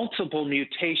when multiple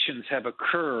mutations have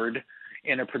occurred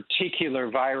in a particular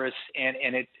virus, and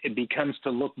it becomes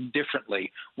to look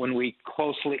differently when we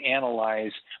closely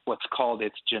analyze what's called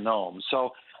its genome.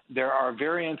 So there are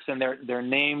variants, and they're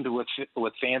named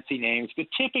with fancy names, but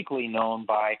typically known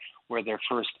by where they're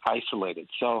first isolated.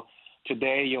 So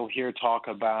today you'll hear talk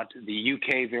about the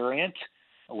UK variant,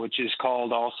 which is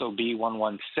called also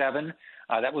B117.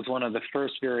 That was one of the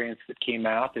first variants that came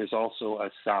out. There's also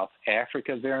a South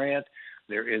Africa variant.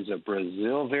 There is a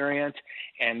Brazil variant.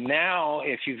 And now,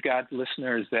 if you've got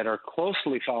listeners that are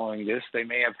closely following this, they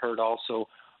may have heard also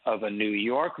of a New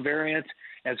York variant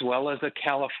as well as a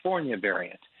California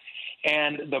variant.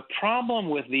 And the problem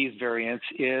with these variants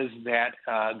is that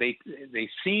they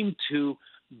seem to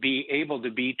be able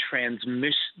to be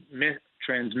transmitted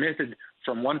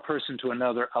from one person to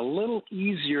another a little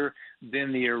easier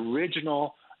than the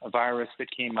original virus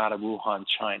that came out of Wuhan,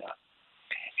 China.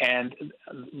 And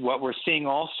what we're seeing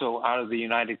also out of the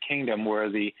United Kingdom, where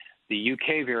the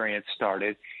UK variant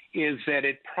started, is that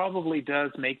it probably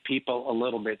does make people a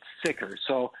little bit sicker.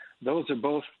 So those are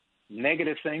both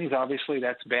negative things. Obviously,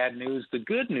 that's bad news. The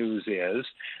good news is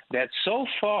that so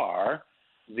far,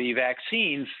 the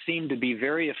vaccines seem to be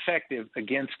very effective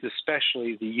against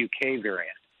especially the UK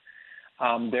variant.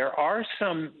 There are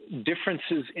some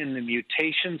differences in the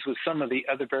mutations with some of the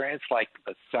other variants, like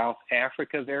the South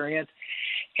Africa variant.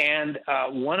 And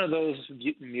one of those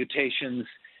mutations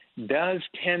does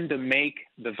tend to make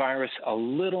the virus a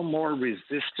little more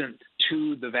resistant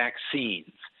to the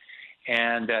vaccines.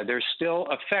 And they're still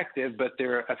effective, but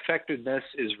their effectiveness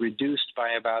is reduced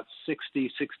by about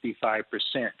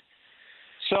 65%.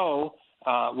 So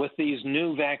with these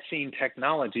new vaccine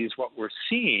technologies, what we're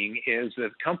seeing is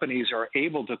that companies are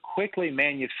able to quickly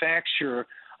manufacture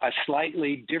a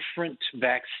slightly different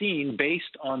vaccine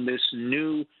based on this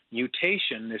new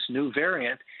mutation, this new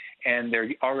variant, and they're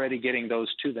already getting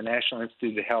those to the National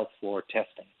Institute of Health for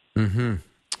testing. Mm-hmm.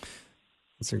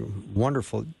 That's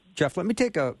wonderful. Jeff, let me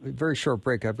take a very short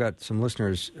break. I've got some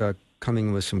listeners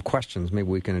coming with some questions. Maybe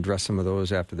we can address some of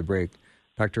those after the break.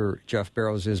 Dr. Jeff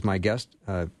Barrows is my guest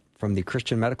from the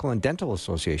Christian Medical and Dental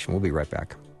Association. We'll be right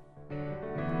back.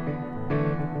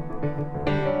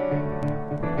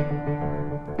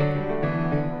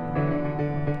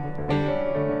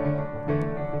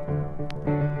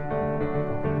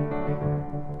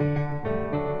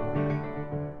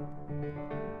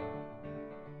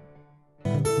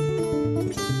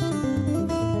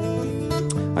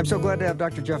 I'm so glad to have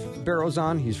Dr. Jeff Barrows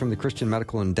on. He's from the Christian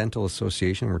Medical and Dental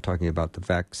Association. We're talking about the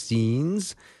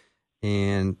vaccines.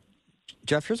 And,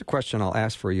 Jeff, here's a question I'll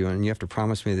ask for you, and you have to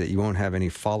promise me that you won't have any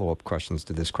follow-up questions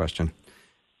to this question,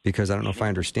 because I don't know if I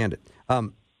understand it.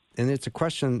 And it's a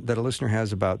question that a listener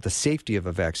has about the safety of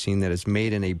a vaccine that is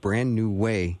made in a brand new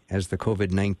way as the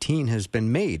COVID-19 has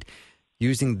been made,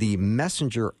 using the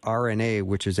messenger RNA,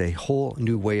 which is a whole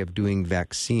new way of doing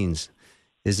vaccines.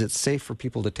 Is it safe for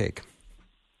people to take?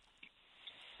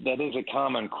 That is a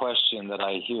common question that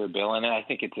I hear, Bill, and I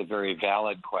think it's a very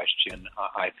valid question.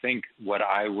 I think what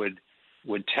I would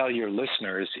tell your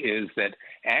listeners is that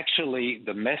actually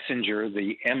the messenger,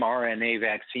 the mRNA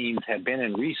vaccines, have been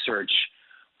in research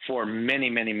for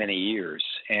many, many, many years.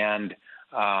 And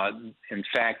in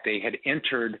fact, they had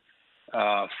entered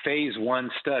phase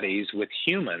 1 studies with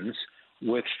humans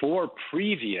with 4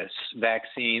 previous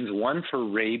vaccines, one for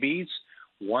rabies,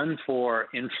 one for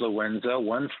influenza,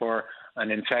 one for an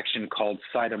infection called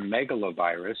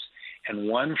cytomegalovirus, and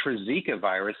one for Zika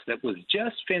virus that was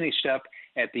just finished up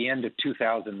at the end of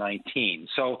 2019.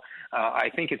 So I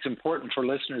think it's important for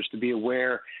listeners to be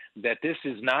aware that this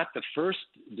is not the first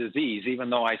disease, even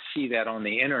though I see that on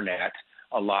the internet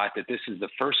a lot, that this is the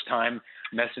first time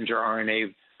messenger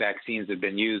RNA vaccines have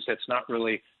been used. That's not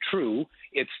really true.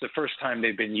 It's the first time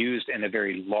they've been used in a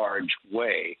very large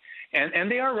way.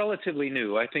 And they are relatively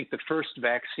new. I think the first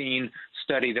vaccine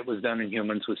study that was done in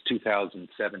humans was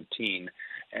 2017.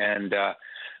 And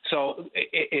so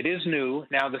it is new.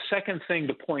 Now, the second thing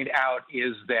to point out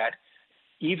is that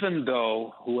even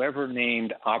though whoever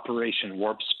named Operation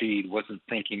Warp Speed wasn't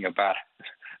thinking about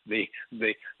the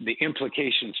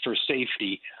implications for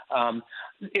safety,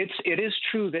 it is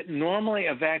true that normally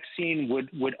a vaccine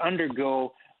would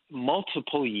undergo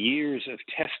multiple years of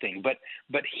testing.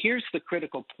 But here's the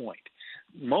critical point.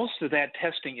 most of that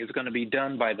testing is going to be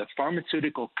done by the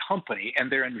pharmaceutical company,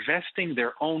 and they're investing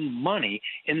their own money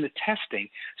in the testing.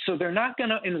 So they're not going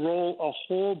to enroll a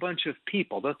whole bunch of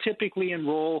people. They'll typically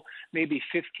enroll maybe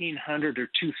 1,500 or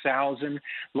 2,000,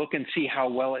 look and see how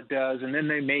well it does, and then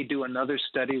they may do another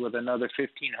study with another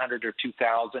 1,500 or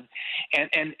 2,000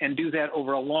 and do that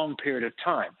over a long period of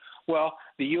time. Well,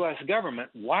 the U.S. government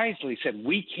wisely said,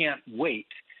 we can't wait.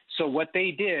 So what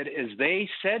they did is they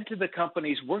said to the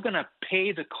companies, we're going to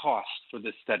pay the cost for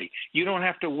this study. You don't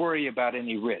have to worry about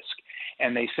any risk.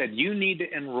 And they said, you need to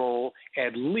enroll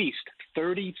at least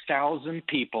 30,000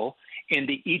 people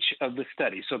into each of the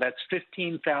studies. So that's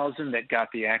 15,000 that got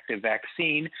the active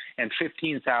vaccine and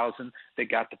 15,000 that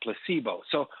got the placebo.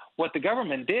 So what the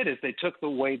government did is they took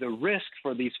away the risk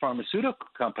for these pharmaceutical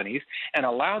companies and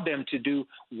allowed them to do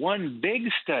one big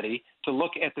study to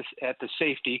look at the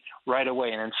safety right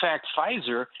away. And in fact,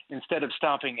 Pfizer, instead of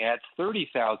stopping at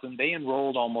 30,000, they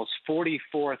enrolled almost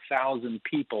 44,000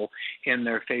 people in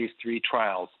their phase 3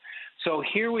 trials. So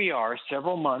here we are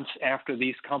several months after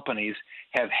these companies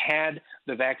have had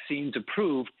the vaccines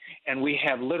approved, and we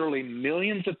have literally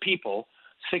millions of people,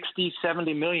 60,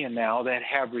 70 million now, that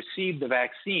have received the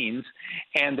vaccines,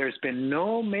 and there's been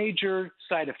no major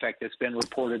side effect that's been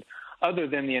reported other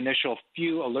than the initial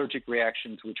few allergic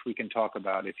reactions, which we can talk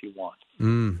about if you want.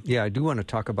 Yeah, I do want to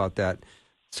talk about that.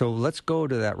 So let's go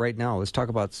to that right now. Let's talk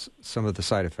about some of the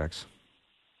side effects.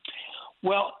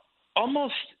 Well,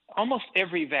 almost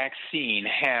every vaccine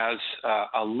has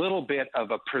a little bit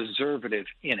of a preservative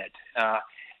in it.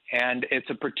 And it's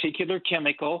a particular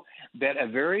chemical that a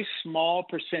very small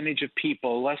percentage of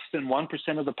people, less than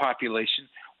 1% of the population,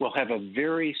 will have a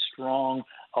very strong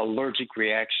allergic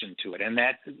reaction to it. And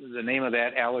the name of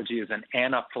that allergy is an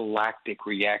anaphylactic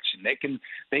reaction.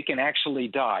 They can actually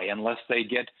die unless they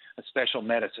get a special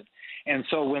medicine. And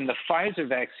so when the Pfizer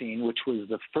vaccine, which was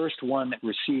the first one that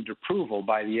received approval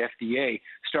by the FDA,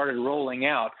 started rolling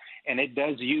out, and it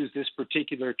does use this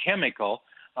particular chemical,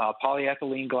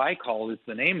 polyethylene glycol is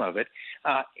the name of it,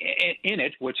 in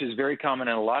it, which is very common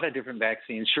in a lot of different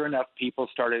vaccines. Sure enough, people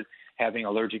started having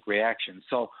allergic reactions.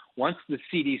 So once the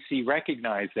CDC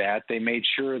recognized that, they made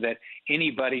sure that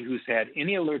anybody who's had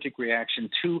any allergic reaction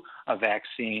to a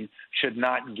vaccine should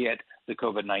not get the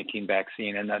COVID-19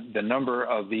 vaccine, and the number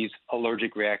of these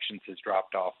allergic reactions has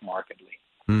dropped off markedly.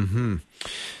 Mm-hmm.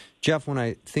 Jeff, when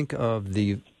I think of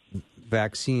the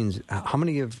vaccines, how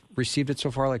many have received it so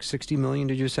far? Like 60 million,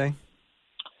 did you say?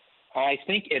 I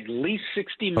think at least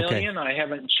 60 million. Okay. I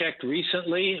haven't checked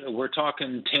recently. We're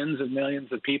talking tens of millions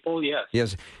of people, yes.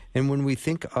 Yes. And when we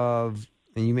think of,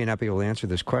 and you may not be able to answer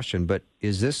this question, but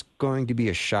is this going to be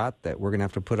a shot that we're going to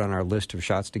have to put on our list of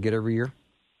shots to get every year?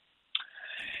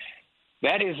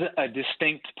 That is a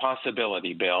distinct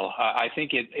possibility, Bill. I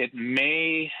think it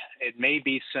may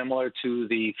be similar to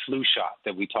the flu shot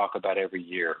that we talk about every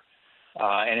year.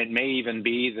 And it may even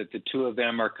be that the two of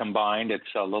them are combined. It's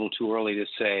a little too early to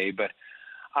say, but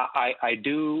I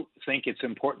do think it's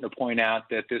important to point out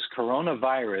that this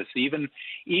coronavirus,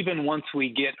 even once we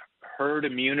get herd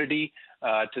immunity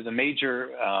to the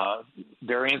major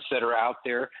variants that are out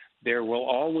there, there will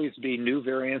always be new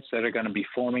variants that are going to be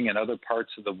forming in other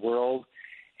parts of the world.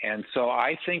 And so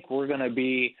I think we're going to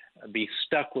be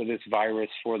stuck with this virus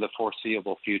for the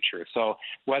foreseeable future. So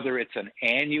whether it's an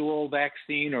annual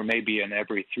vaccine or maybe an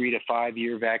every 3 to 5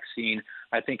 year vaccine,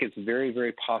 I think it's very,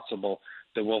 very possible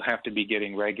that we'll have to be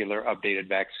getting regular updated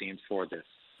vaccines for this.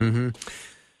 Mm-hmm.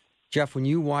 Jeff, when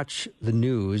you watch the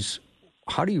news,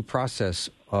 how do you process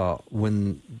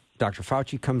when Dr.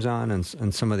 Fauci comes on and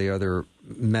some of the other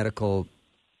medical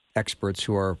experts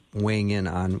who are weighing in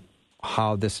on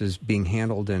how this is being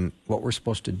handled and what we're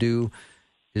supposed to do?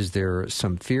 Is there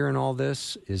some fear in all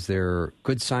this? Is there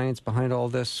good science behind all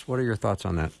this? What are your thoughts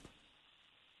on that?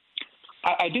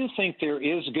 I do think there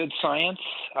is good science.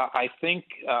 I think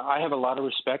I have a lot of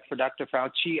respect for Dr.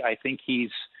 Fauci. I think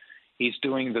he's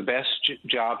doing the best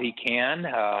job he can.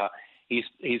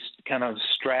 He's kind of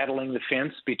straddling the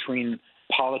fence between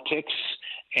politics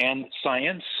and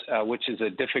science, which is a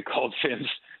difficult fence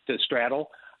to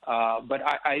straddle. But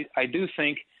I do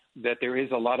think that there is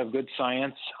a lot of good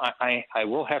science. I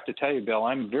will have to tell you, Bill,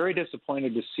 I'm very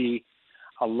disappointed to see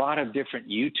a lot of different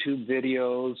YouTube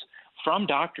videos from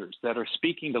doctors that are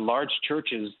speaking to large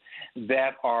churches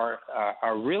that are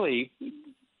really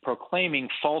proclaiming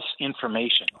false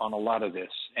information on a lot of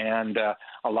this. And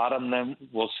a lot of them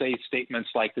will say statements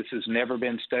like, this has never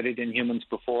been studied in humans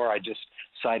before. I just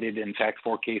cited, in fact,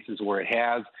 4 cases where it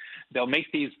has. they'll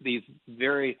make these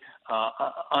very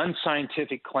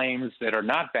unscientific claims that are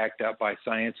not backed up by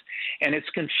science, and it's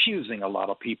confusing a lot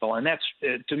of people. And that's,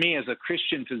 to me, as a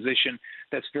Christian physician,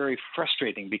 that's very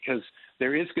frustrating because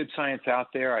there is good science out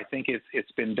there. I think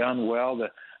it's been done well.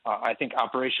 I think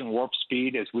Operation Warp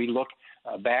Speed, as we look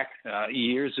back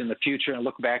years in the future and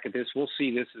look back at this, we'll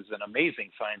see this as an amazing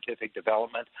scientific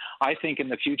development. I think in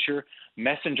the future,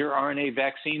 messenger RNA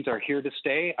vaccines are here to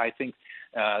stay. I think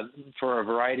for a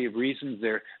variety of reasons,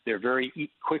 they're very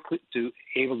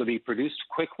able to be produced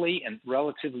quickly and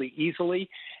relatively easily,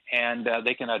 and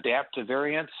they can adapt to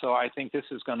variants. So I think this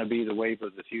is going to be the wave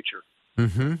of the future.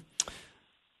 Mm-hmm.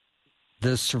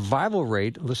 The survival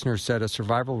rate, listeners said a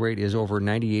survival rate is over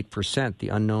 98%. The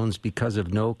unknowns because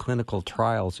of no clinical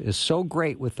trials is so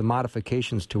great with the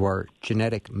modifications to our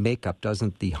genetic makeup.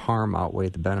 Doesn't the harm outweigh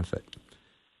the benefit?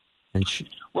 And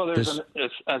well, there's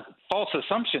a false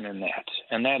assumption in that,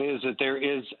 and that is that there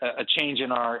is a change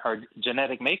in our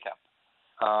genetic makeup.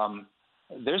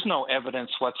 There's no evidence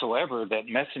whatsoever that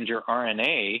messenger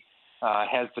RNA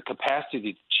has the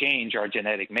capacity to change our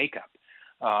genetic makeup.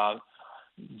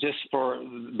 Just for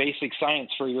basic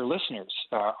science for your listeners,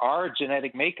 our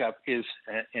genetic makeup is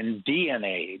in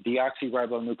DNA,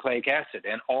 deoxyribonucleic acid,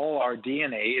 and all our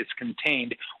DNA is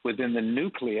contained within the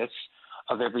nucleus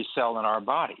of every cell in our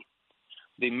body.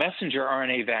 The messenger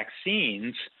RNA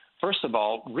vaccines, first of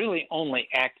all, really only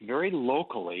act very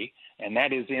locally, and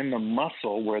that is in the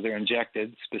muscle where they're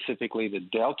injected, specifically the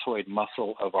deltoid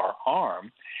muscle of our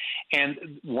arm.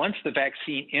 And once the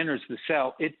vaccine enters the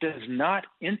cell, it does not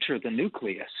enter the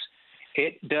nucleus.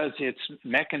 It does its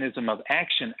mechanism of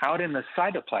action out in the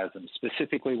cytoplasm,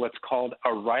 specifically what's called a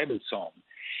ribosome.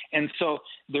 And so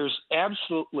there's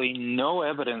absolutely no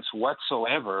evidence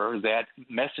whatsoever that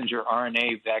messenger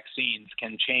RNA vaccines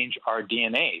can change our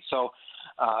DNA. So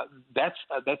that's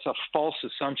a false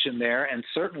assumption there, and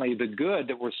certainly the good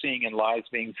that we're seeing in lives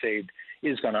being saved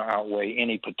is going to outweigh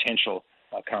any potential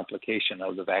complication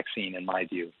of the vaccine, in my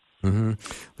view. Mm-hmm.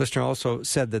 Listener also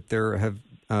said that there have,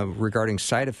 regarding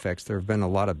side effects, there have been a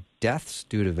lot of deaths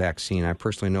due to vaccine. I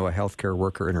personally know a healthcare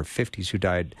worker in her 50s who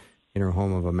died in her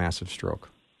home of a massive stroke.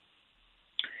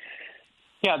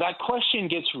 Yeah, that question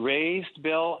gets raised,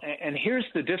 Bill, and here's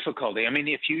the difficulty. I mean,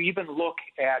 if you even look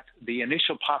at the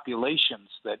initial populations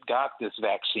that got this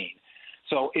vaccine,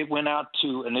 so it went out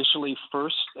to initially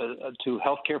first to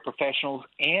healthcare professionals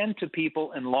and to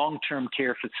people in long-term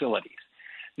care facilities.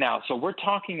 Now, so we're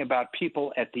talking about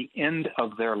people at the end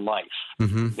of their life.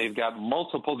 Mm-hmm. They've got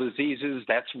multiple diseases.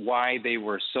 That's why they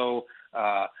were so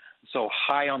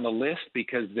high on the list,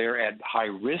 because they're at high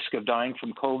risk of dying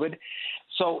from COVID.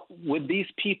 So would these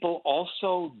people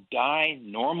also die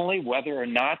normally, whether or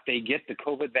not they get the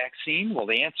COVID vaccine? Well,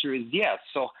 the answer is yes.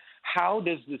 So how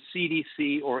does the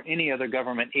CDC or any other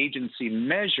government agency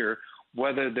measure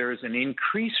whether there's an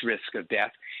increased risk of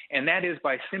death? And that is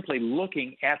by simply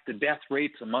looking at the death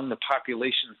rates among the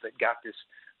populations that got this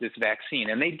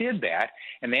vaccine. And they did that,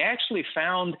 and they actually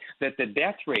found that the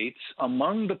death rates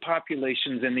among the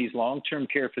populations in these long-term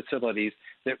care facilities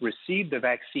that received the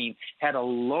vaccine had a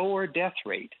lower death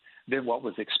rate than what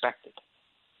was expected.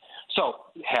 So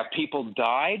have people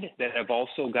died that have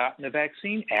also gotten the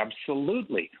vaccine?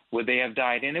 Absolutely. Would they have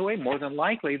died anyway? More than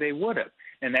likely they would have.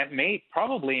 And that may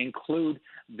probably include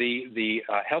the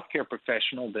healthcare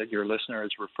professional that your listener is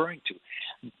referring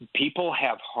to. People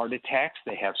have heart attacks,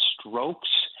 they have strokes,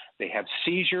 they have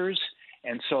seizures,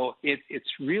 and so it's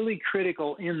really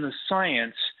critical in the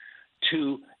science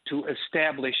to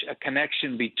establish a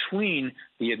connection between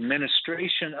the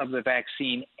administration of the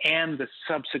vaccine and the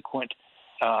subsequent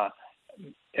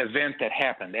event that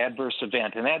happened, adverse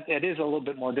event. And that is a little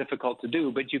bit more difficult to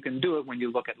do, but you can do it when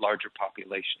you look at larger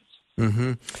populations.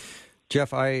 Mm-hmm.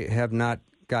 Jeff, I have not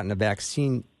gotten a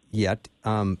vaccine yet.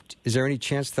 Is there any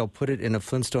chance they'll put it in a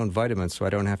Flintstone vitamin so I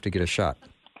don't have to get a shot?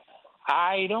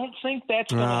 I don't think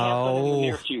that's going to happen in the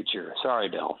near future. Sorry,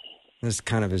 Bill. This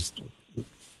kind of is a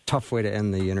tough way to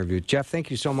end the interview. Jeff,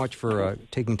 thank you so much for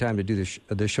taking time to do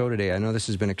the show today. I know this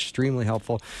has been extremely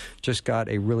helpful. Just got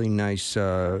a really nice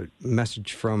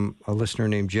message from a listener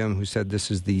named Jim who said this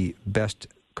is the best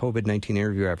COVID-19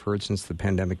 interview I've heard since the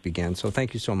pandemic began. So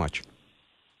thank you so much.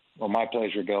 Well, my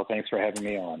pleasure, Bill. Thanks for having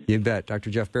me on. You bet. Dr.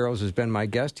 Jeff Barrows has been my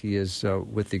guest. He is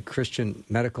with the Christian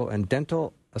Medical and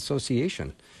Dental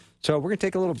Association. So we're going to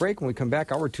take a little break. When we come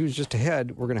back, hour 2 is just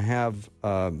ahead. We're going to have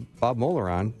Bob Moeller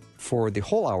on for the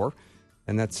whole hour,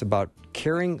 and that's about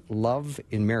caring love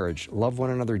in marriage. Love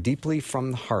one another deeply from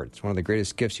the heart. It's one of the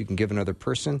greatest gifts you can give another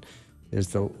person is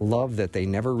the love that they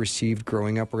never received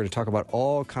growing up. We're going to talk about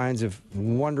all kinds of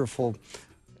wonderful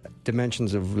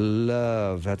dimensions of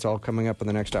love. That's all coming up in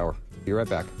the next hour. Be right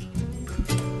back.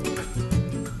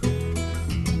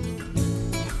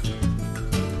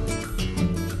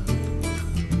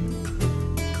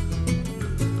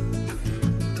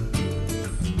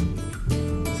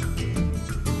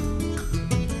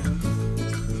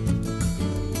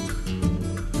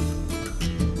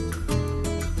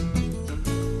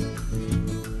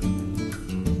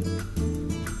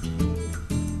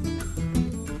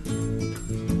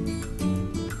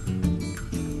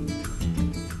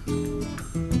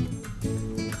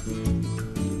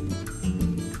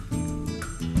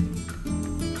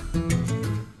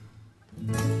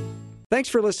 Thanks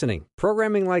for listening.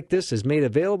 Programming like this is made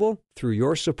available through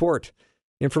your support.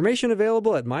 Information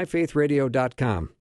available at myfaithradio.com.